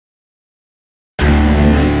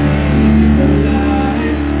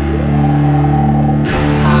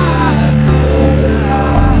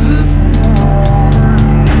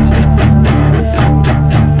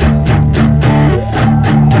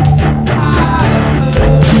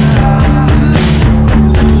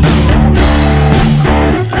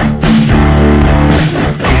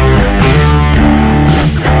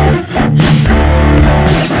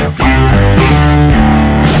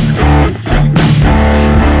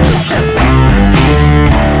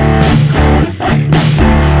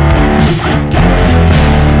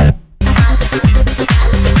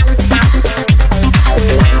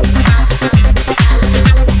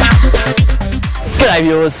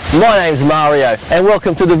My name's Mario and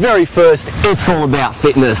welcome to the very first It's All About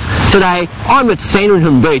Fitness. Today I'm at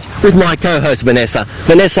Sandringham Beach with my co-host Vanessa.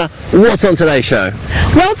 Vanessa, what's on today's show?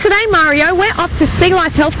 Well, today, Mario, we're off to Sea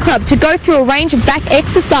Life Health Club to go through a range of back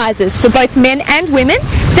exercises for both men and women.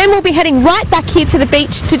 Then we'll be heading right back here to the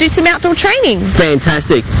beach to do some outdoor training.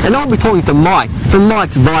 Fantastic. And I'll be talking to Mike from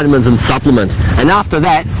Mike's Vitamins and Supplements. And after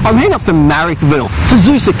that, I'm heading off to Marrickville to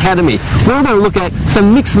Zeus Academy. We're going to look at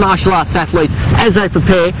some mixed martial arts athletes as they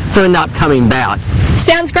prepare for an upcoming bout.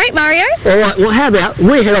 Sounds great, Mario. All right, well, how about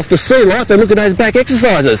we head off to Sea Life and look at those back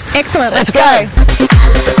exercises? Excellent, let's go.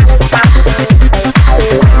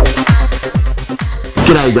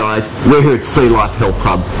 G'day guys, we're here at Sea Life Health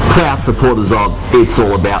Club, proud supporters of It's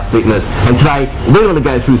All About Fitness, and today we're going to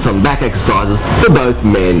go through some back exercises for both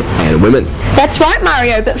men and women. That's right,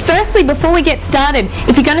 Mario, but firstly, before we get started,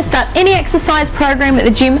 if you're going to start any exercise program at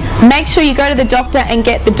the gym, make sure you go to the doctor and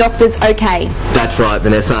get the doctor's okay. That's right,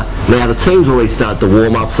 Vanessa. Now the team's already started to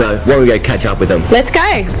warm up, so why don't we go catch up with them? Let's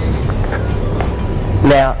go.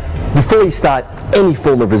 Now, before you start any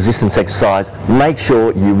form of resistance exercise, make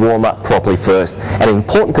sure you warm up properly first. An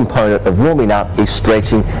important component of warming up is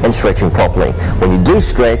stretching and stretching properly. When you do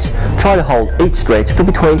stretch, try to hold each stretch for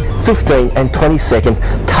between 15 and 20 seconds,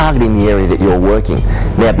 targeting the area that you're working.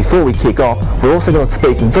 Now, before we kick off, we're also going to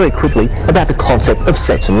speak very quickly about the concept of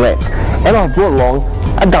sets and reps. And I've brought along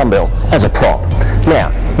a dumbbell as a prop.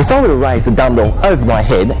 Now, if I were to raise the dumbbell over my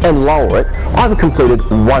head and lower it, I've completed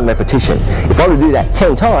 1 repetition. If I were to do that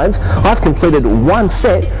 10 times, I've completed 1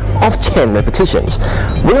 set of 10 repetitions.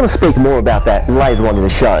 We're going to speak more about that later on in the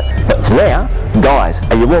show. But for now, guys,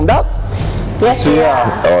 are you warmed up? Yes, we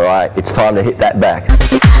are. All right, it's time to hit that back.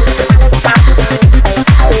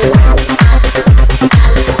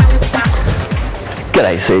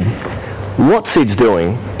 G'day, Sid. What Sid's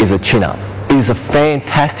doing is a chin-up. It is a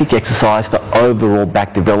fantastic exercise for overall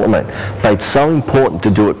back development, but it's so important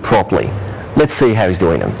to do it properly. Let's see how he's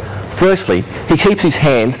doing them. Firstly, he keeps his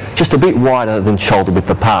hands just a bit wider than shoulder width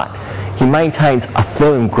apart. He maintains a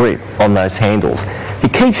firm grip on those handles. He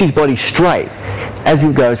keeps his body straight as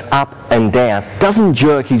he goes up and down, doesn't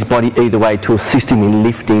jerk his body either way to assist him in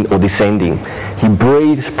lifting or descending. He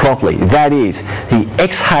breathes properly. That is, he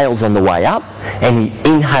exhales on the way up and he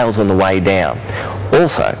inhales on the way down.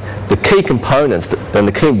 Also, the key components and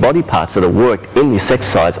the key body parts that are worked in this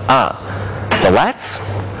exercise are the lats,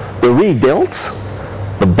 the rear delts,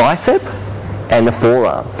 the bicep and the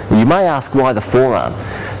forearm. You may ask why the forearm.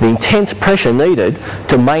 The intense pressure needed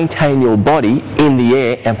to maintain your body in the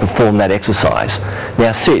air and perform that exercise.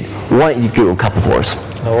 Now Sid, why don't you do a couple for us?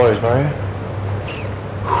 No worries, Mario.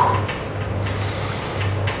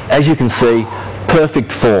 As you can see,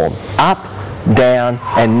 perfect form. Up, down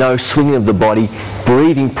and no swinging of the body,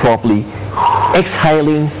 breathing properly,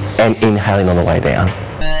 exhaling and inhaling on the way down.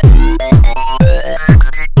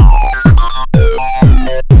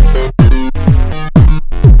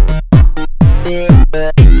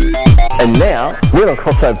 And now we're going to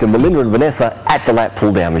cross over to Melinda and Vanessa at the lat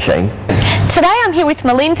pull down machine. Today I'm here with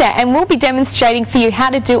Melinda and we'll be demonstrating for you how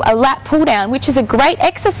to do a lat pull down, which is a great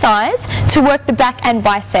exercise to work the back and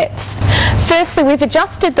biceps. Firstly, we've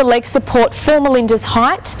adjusted the leg support for Melinda's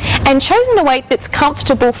height and chosen a weight that's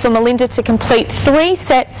comfortable for Melinda to complete 3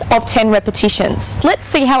 sets of 10 repetitions. Let's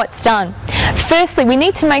see how it's done. Firstly, we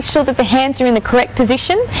need to make sure that the hands are in the correct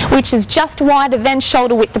position, which is just wider than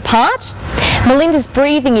shoulder width apart. Melinda's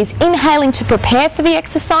breathing is inhaling to prepare for the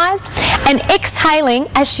exercise and exhaling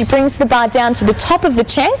as she brings the bar down to the top of the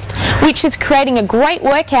chest, which is creating a great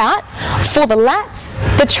workout for the lats,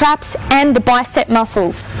 the traps and the bicep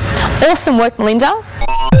muscles. Awesome work, Melinda.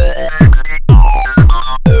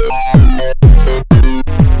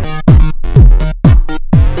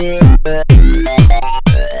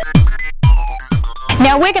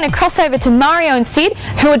 Now we're going to cross over to Mario and Sid,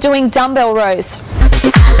 who are doing dumbbell rows.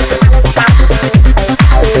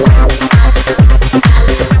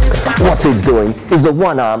 What Sid's doing is the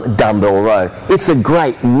one-arm dumbbell row. It's a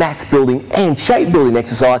great mass building and shape building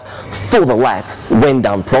exercise for the lats when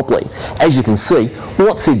done properly. As you can see,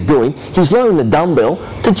 what Sid's doing, he's lowering the dumbbell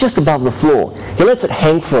to just above the floor. He lets it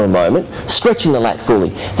hang for a moment, stretching the lat fully,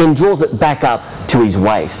 then draws it back up to his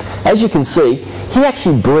waist. As you can see, he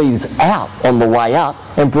actually breathes out on the way up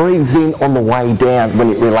and breathes in on the way down when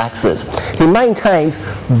it relaxes. He maintains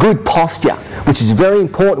good posture, which is very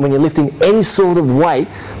important when you're lifting any sort of weight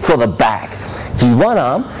for the back. His one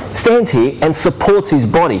arm stands here and supports his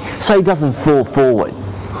body so he doesn't fall forward.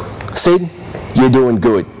 Sid, you're doing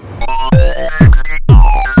good.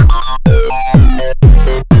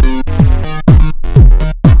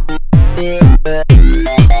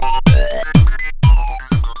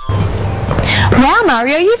 Wow,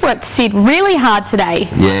 Mario, you've you've worked Sid really hard today.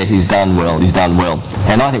 Yeah, he's done well, he's done well.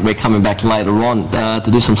 And I think we're coming back later on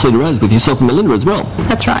to do some cedar rows with yourself and Melinda as well.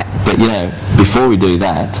 That's right. But you know, before we do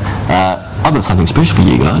that, I've got something special for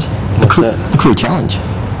you guys. A crew challenge.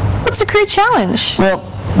 What's a crew challenge? Well,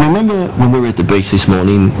 remember when we were at the beach this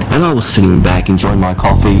morning and I was sitting back enjoying my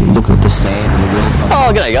coffee, looking at the sand and the world.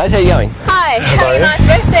 Oh, g'day guys, how you going? Hi, having a nice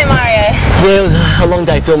rest there, Mario. Yeah, it was a long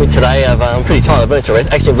day filming today. I'm pretty tired. I've been to rest.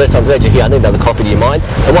 Actually, Vanessa, I'm glad you're here. I need another coffee. Do you mind?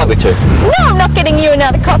 I might be too. No, I'm not getting you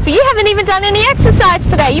another coffee. You haven't even done any exercise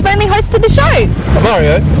today. You've only hosted the show.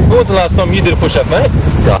 Mario, when was the last time you did a push-up, mate?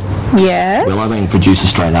 Yes. Well, I've been producer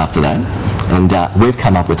straight after that, and we've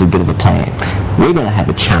come up with a bit of a plan. We're going to have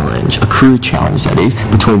a challenge, a crew challenge that is,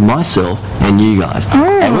 between myself and you guys.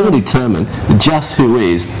 And we're going to determine just who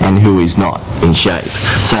is and who is not in shape.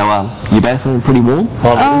 So, you both feeling pretty warm?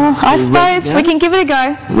 I suppose we can give it a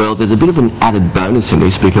go. Well, there's a bit of an added bonus in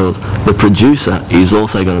this because the producer is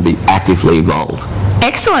also going to be actively involved.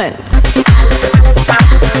 Excellent.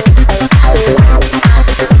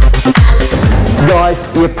 Guys,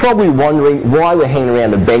 you're probably wondering why we're hanging around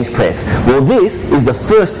the bench press. Well, this is the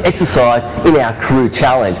first exercise in our crew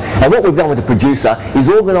challenge. And what we've done with the producer is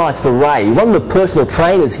organised for Ray, one of the personal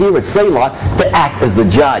trainers here at Sea Life, to act as the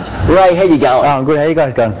judge. Ray, how you going? Oh, I'm good. How you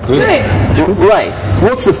guys going? Good. Ray,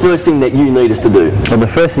 what's the first thing that you need us to do? Well, the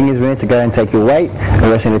first thing is we need to go and take your weight, and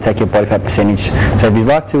we also need to take your body fat percentage. So if you'd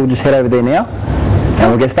like to, we'll just head over there now, and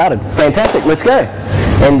we'll get started. Fantastic, let's go.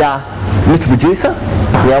 And Mr. Producer,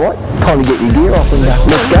 you know what? Time to get your gear off and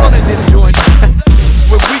let's go.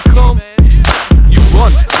 When we come, you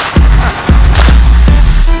run.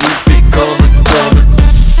 We've been coming.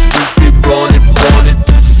 We've been running.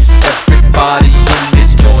 Everybody in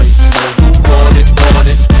this joint, run it.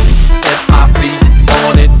 FIB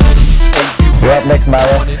on it. You're up next,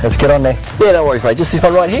 Mario. Let's get on there. Yeah, no worries, mate. Just this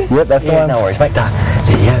one right here? Yep, that's the one. No worries, mate. There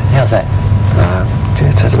you go. How's that?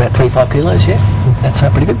 It's about 25 kilos, yeah? That's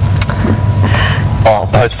pretty good. Oh,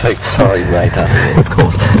 both feet. Sorry, mate. Of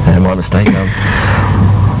course. My mistake.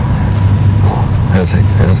 How's it?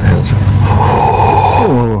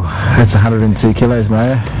 Oh, that's 102 kilos,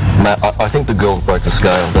 Mario. Mate, I think the girls broke the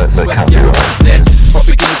scale. They can't be right. From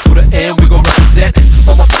beginning to the end, we gon' represent.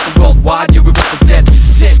 All my people worldwide, yeah, we represent. 10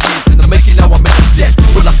 years in the making, now I'm represent.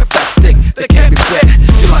 We're like a fat stick, they can't be wet.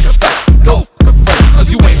 You're like a fat go,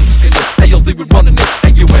 cause you ain't in this. ALD, we running this.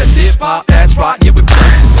 AUS hip-hop, that's right, yeah, we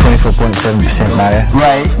present. 24.7%, Mario.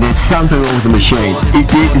 Ray, there's something wrong with the machine.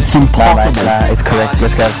 It's impossible. No, it's correct.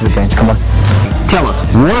 Let's go up to the bench. Come on. Tell us,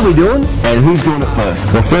 what are we doing and who's doing it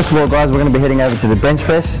first? Well, first of all, guys, we're going to be heading over to the bench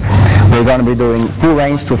press. We're going to be doing full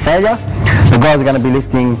range to failure. The guys are going to be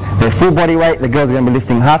lifting their full body weight. The girls are going to be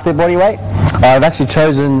lifting half their body weight. I've actually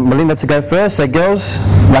chosen Melinda to go first. So, girls,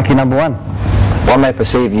 lucky number one. One may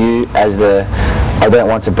perceive you as the I don't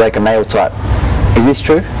want to break a nail type. Is this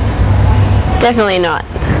true? Definitely not.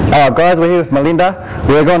 Alright guys, we're here with Melinda.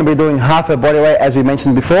 We're going to be doing half her body weight as we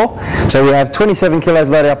mentioned before. So we have 27 kilos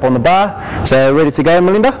loaded up on the bar. So ready to go,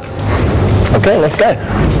 Melinda? Okay, let's go.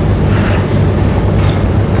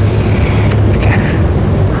 Okay.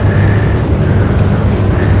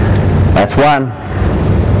 That's one.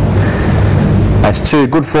 That's two,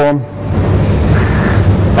 good form.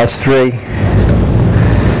 That's three.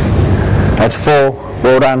 That's four,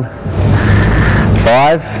 well done.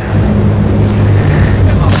 5, 6,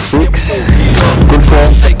 good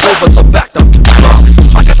form. Take over, so back up.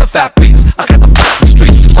 I got the fat beats, I got the fat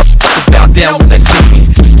streets. Motherfuckers bow down when they see me.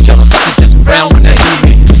 Jealous is just round when they hear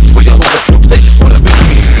me. We all know the truth, they just wanna be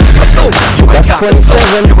me. That's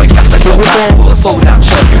 27. Good form.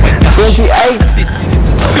 28.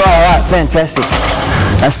 Alright, fantastic.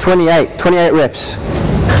 That's 28. 28 reps.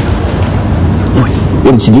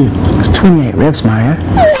 What did you do? It's 28 reps, Mario.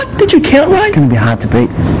 What? Did you count right? It's going to be hard to beat.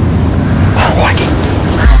 I like it.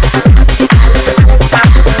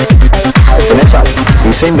 Vanessa,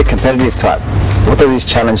 you seem the competitive type. What does this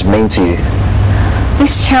challenge mean to you?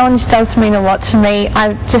 This challenge does mean a lot to me.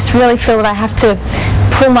 I just really feel that I have to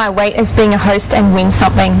pull my weight as being a host and win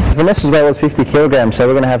something. Vanessa's weight was 50 kilograms, so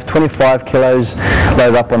we're going to have 25 kilos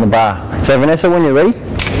loaded up on the bar. So Vanessa, when you're ready,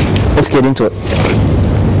 let's get into it.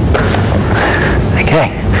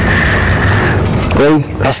 Okay. Ready?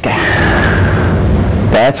 Let's go.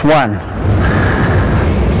 That's one.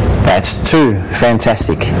 That's two.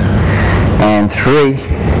 Fantastic. And 3.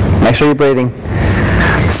 Make sure you're breathing.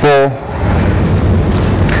 4.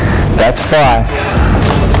 That's 5.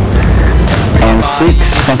 And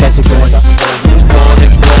 6. Fantastic.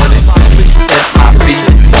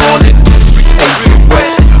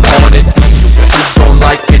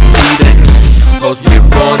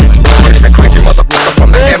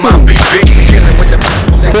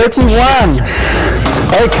 31.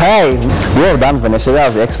 Okay. Well done, Vanessa. That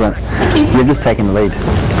was excellent. You've just taken the lead.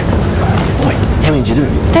 Wait, how many did you do?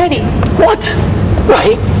 30. What?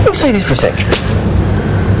 Wait, let me say this for a sec.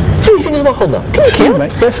 How many fingers am I holding up? Can you count?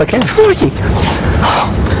 Mate. Yes, I can. Crikey.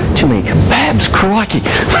 Oh, too many kebabs, crikey.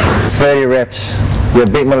 30 reps. You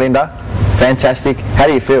beat Melinda. Fantastic. How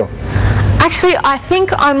do you feel? Actually, I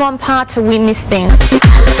think I'm on par to win this thing.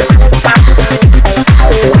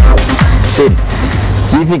 Sid,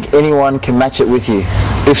 do you think anyone can match it with you?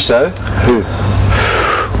 If so, who?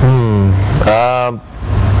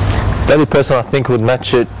 The only person I think would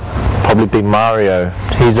match it probably be Mario.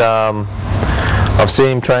 He's I've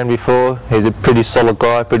seen him train before. He's a pretty solid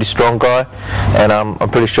guy, pretty strong guy, and I'm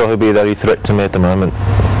pretty sure he'll be the only threat to me at the moment.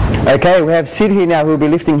 Okay, we have Sid here now who will be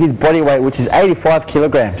lifting his body weight, which is 85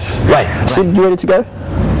 kilograms. Right. Sid, you ready to go?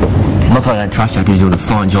 Not that I don't trust you because you're doing a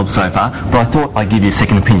fine job so far, but I thought I'd give you a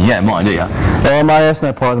second opinion. Yeah, mine, do you? Oh, Mario, that's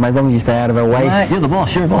no problem, mate, as long as you stay out of our way. Mate, you're the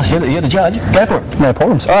boss, you're the boss, you're the judge. Go for it. No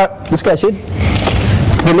problems. All right, let's go, Sid.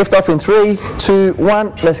 We lift off in 3, 2,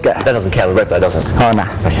 1, let's go. That doesn't count a rep though, does it? Oh, no.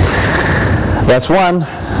 That's 1.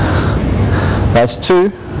 That's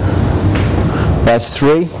 2. That's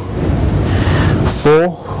 3.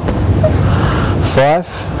 4. 5.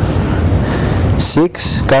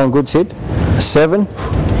 6. Going good, Sid. 7.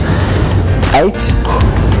 8. 9.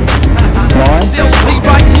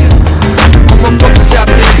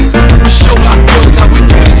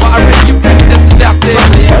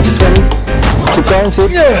 That's 20. Keep going,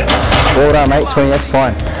 Sid. Yeah. Well done, mate. 20, that's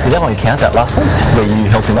fine. Did that one count, that last one, where you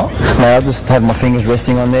helped him up? No, I just had my fingers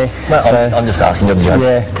resting on there. No, I'm just asking, you're the judge.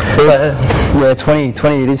 Yeah. Yeah, 20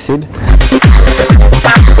 it is, Sid.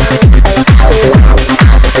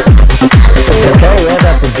 Okay, we have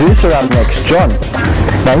our producer up next, John.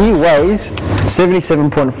 Now he weighs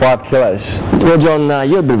 77.5 kilos. Well, John,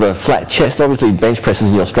 you're a bit of a flat chest. Obviously, bench press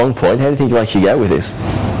is your strong point. How do you think you actually go with this?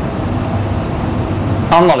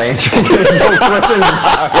 I'm not answering your questions,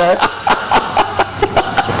 Mario.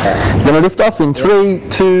 Gonna lift off in 3,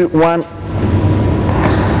 2, 1.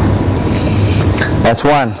 That's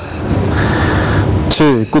 1.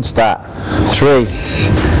 2, good start. 3, 4,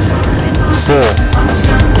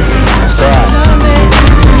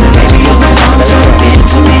 5.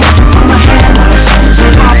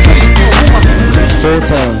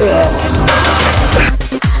 13.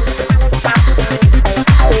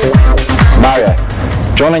 Mario,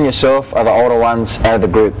 John and yourself are the older ones out of the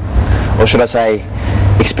group, or should I say,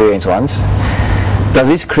 experienced ones. Does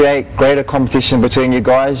this create greater competition between you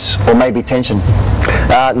guys, or maybe tension?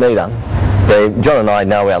 Neither. John and I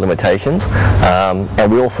know our limitations,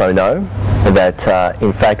 and we also know that,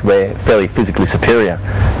 in fact, we're fairly physically superior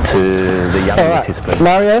to the younger participants.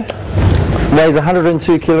 Mario weighs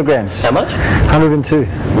 102 kilograms. How much? 102.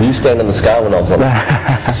 Will you stand on the scale when I was on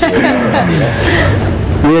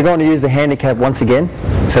We are going to use the handicap once again,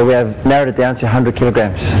 so we have narrowed it down to 100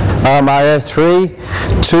 kilograms. Mario, 3,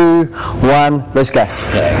 2, 1, let's go.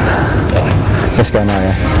 Okay. Let's go,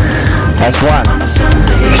 Mario. That's 1, 2,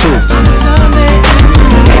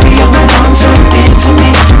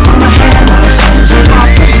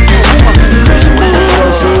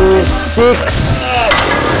 6.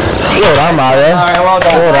 Well done, Mario. Well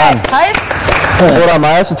done. Well done. Post. Well done,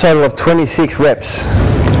 Mario. That's a total of 26 reps.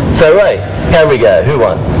 So, Ray, how we go? Who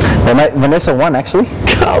won? Well, mate, Vanessa won, actually.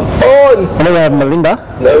 Come on! And then we have Melinda.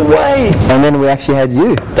 No way! And then we actually had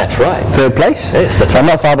you. That's right. 3rd place. Yes, that's right. And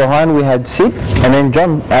not far behind, we had Sid, and then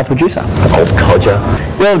John, our producer. Oh, codger.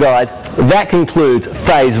 Well, guys, that concludes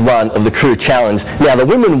phase 1 of the crew challenge. Now, the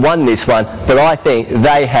women won this one, but I think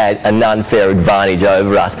they had an unfair advantage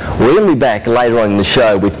over us. We're going to be back later on in the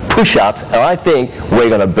show with push-ups, and I think we're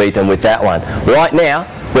going to beat them with that one. Right now,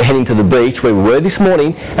 we're heading to the beach where we were this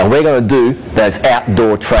morning, and we're going to do those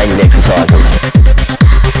outdoor training exercises.